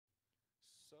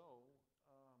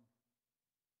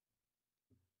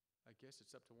guess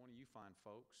it's up to one of you fine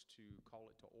folks to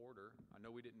call it to order. I know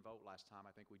we didn't vote last time.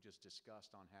 I think we just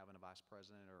discussed on having a vice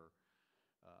president or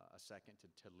a second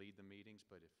to lead the meetings,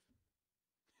 but if...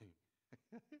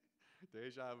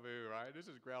 Deja vu, right? This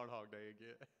is Groundhog Day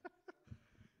again.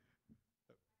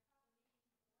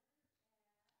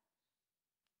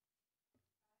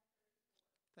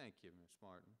 Thank you, Ms.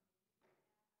 Martin.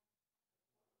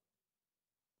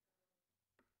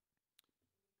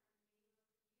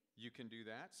 You can do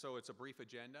that. So it's a brief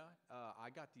agenda. I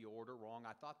got the order wrong.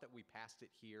 I thought that we passed it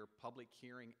here, public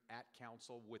hearing at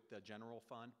council with the general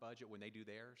fund budget when they do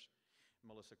theirs.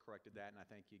 Melissa corrected that, and I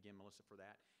thank you again, Melissa, for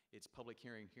that. It's public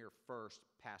hearing here first,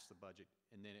 pass the budget,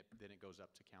 and then it goes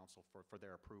up to council for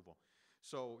their approval.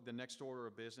 So the next order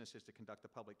of business is to conduct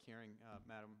the public hearing,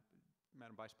 Madam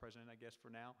Vice President, I guess, for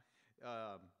now.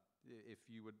 If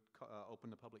you would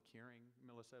open the public hearing,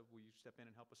 Melissa, will you step in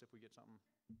and help us if we get something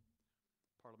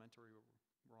parliamentary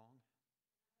wrong?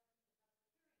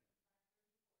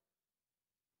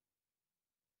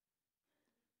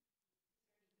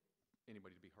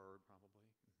 Anybody to be heard, probably.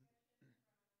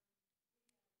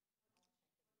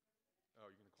 Oh,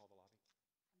 you're going to call the lobby? I'm just going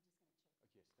to check.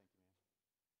 Oh, yes, thank you, ma'am.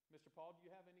 Mr. Paul, do you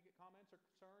have any comments or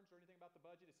concerns or anything about the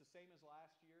budget? It's the same as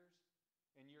last year's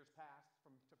and years past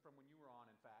from when you were on,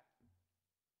 in fact. Things change.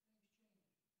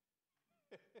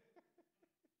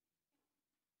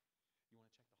 You want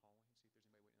to check the hallway and see if there's anybody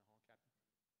waiting in the hall, Captain?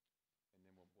 And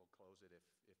then we'll close it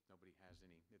if nobody has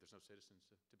any, if there's no citizens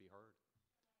to be heard.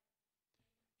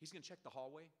 He's going to check the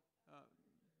hallway,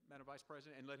 Madam Vice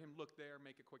President, and let him look there,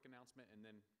 make a quick announcement, and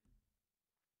then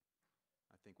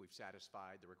I think we've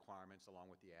satisfied the requirements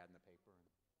along with the ad in the paper.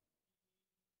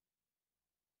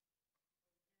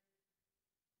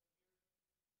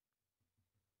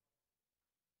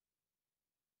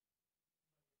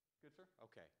 Good, sir?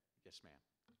 Okay. Yes, ma'am.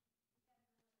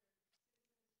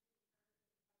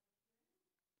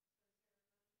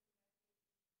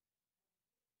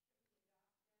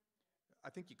 I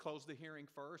think you close the hearing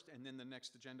first, and then the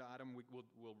next agenda item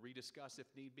we'll rediscuss if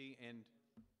need be, and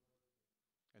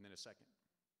then a second.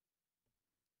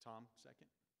 Tom, second.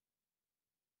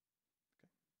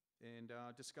 Okay. And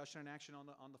discussion and action on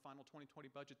the final 2020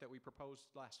 budget that we proposed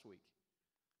last week.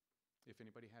 If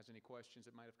anybody has any questions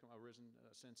that might have arisen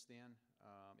since then.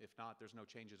 If not, there's no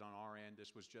changes on our end.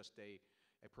 This was just a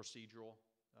procedural,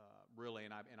 really,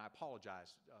 and I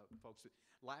apologize, folks.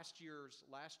 Last year's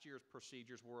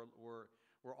procedures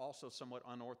were also somewhat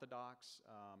unorthodox,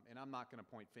 and I'm not going to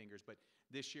point fingers, but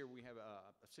this year we have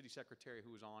a city secretary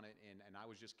who was on it, and I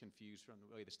was just confused from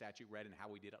the way the statute read and how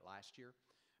we did it last year.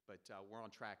 But we're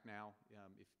on track now.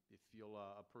 If you'll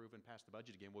approve and pass the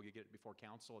budget again, we'll get it before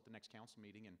council at the next council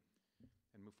meeting and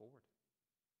move forward.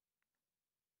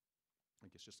 I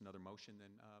guess just another motion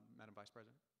then, Madam Vice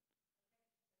President.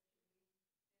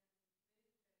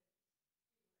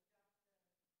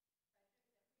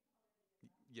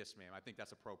 Yes, ma'am. I think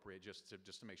that's appropriate just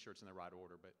to make sure it's in the right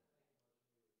order. But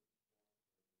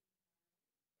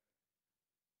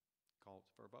call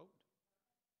for a vote.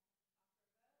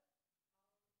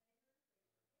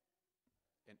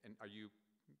 And are you?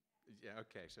 Yeah.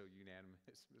 Okay. So unanimous,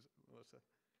 Ms. Melissa.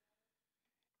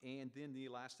 And then the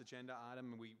last agenda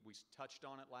item, we touched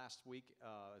on it last week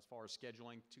as far as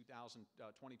scheduling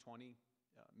 2020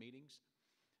 meetings.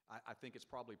 I think it's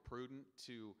probably prudent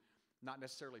to not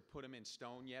necessarily put them in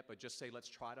stone yet, but just say let's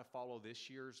try to follow this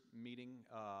year's meeting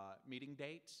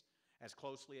dates as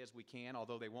closely as we can,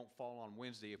 although they won't fall on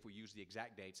Wednesday if we use the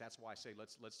exact dates. That's why I say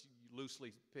let's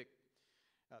loosely pick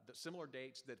the similar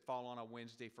dates that fall on a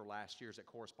Wednesday for last year's that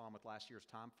correspond with last year's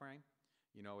time frame.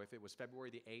 You know, if it was February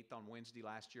the 8th on Wednesday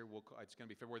last year, it's going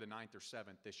to be February the 9th or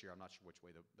 7th this year. I'm not sure which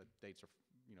way the dates are,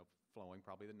 flowing,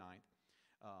 probably the 9th.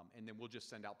 And then we'll just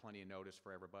send out plenty of notice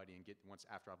for everybody and once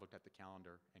after I've looked at the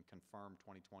calendar and confirmed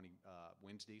 2020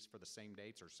 Wednesdays for the same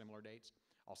dates or similar dates,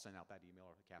 I'll send out that email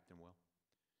or the captain will.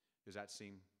 Does that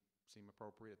seem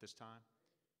appropriate at this time?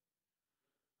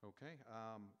 Okay.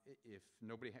 If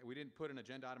nobody, we didn't put an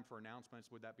agenda item for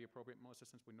announcements, would that be appropriate, Melissa,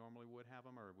 since we normally would have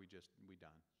them, or are we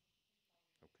done?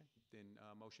 Okay. Then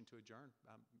motion to adjourn,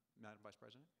 Madam Vice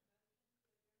President.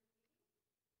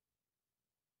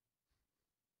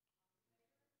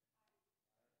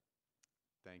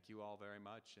 Thank you all very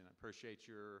much, and I appreciate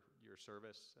your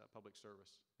service, public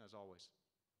service, as always.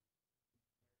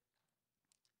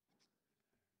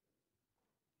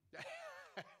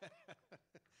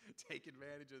 Take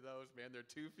advantage of those, man. They're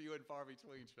too few and far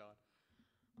between, Sean.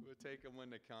 We'll take them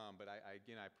when they come, but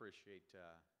again, I appreciate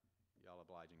y'all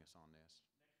obliging us on this.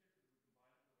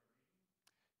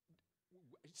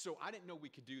 So I didn't know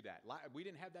we could do that. We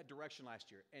didn't have that direction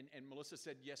last year. And Melissa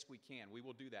said, yes, we can. We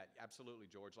will do that. Absolutely,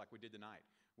 George, like we did tonight.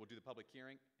 We'll do the public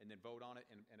hearing and then vote on it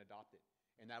and adopt it.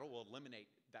 And that will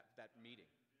eliminate that meeting.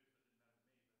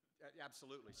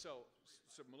 Absolutely. So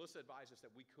Melissa advised us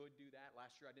that we could do that.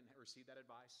 Last year I didn't receive that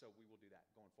advice, so we will do that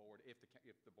going forward if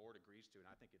the board agrees to.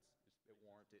 And I think it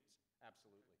warrants it.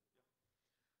 Absolutely.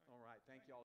 All right. Thank you all.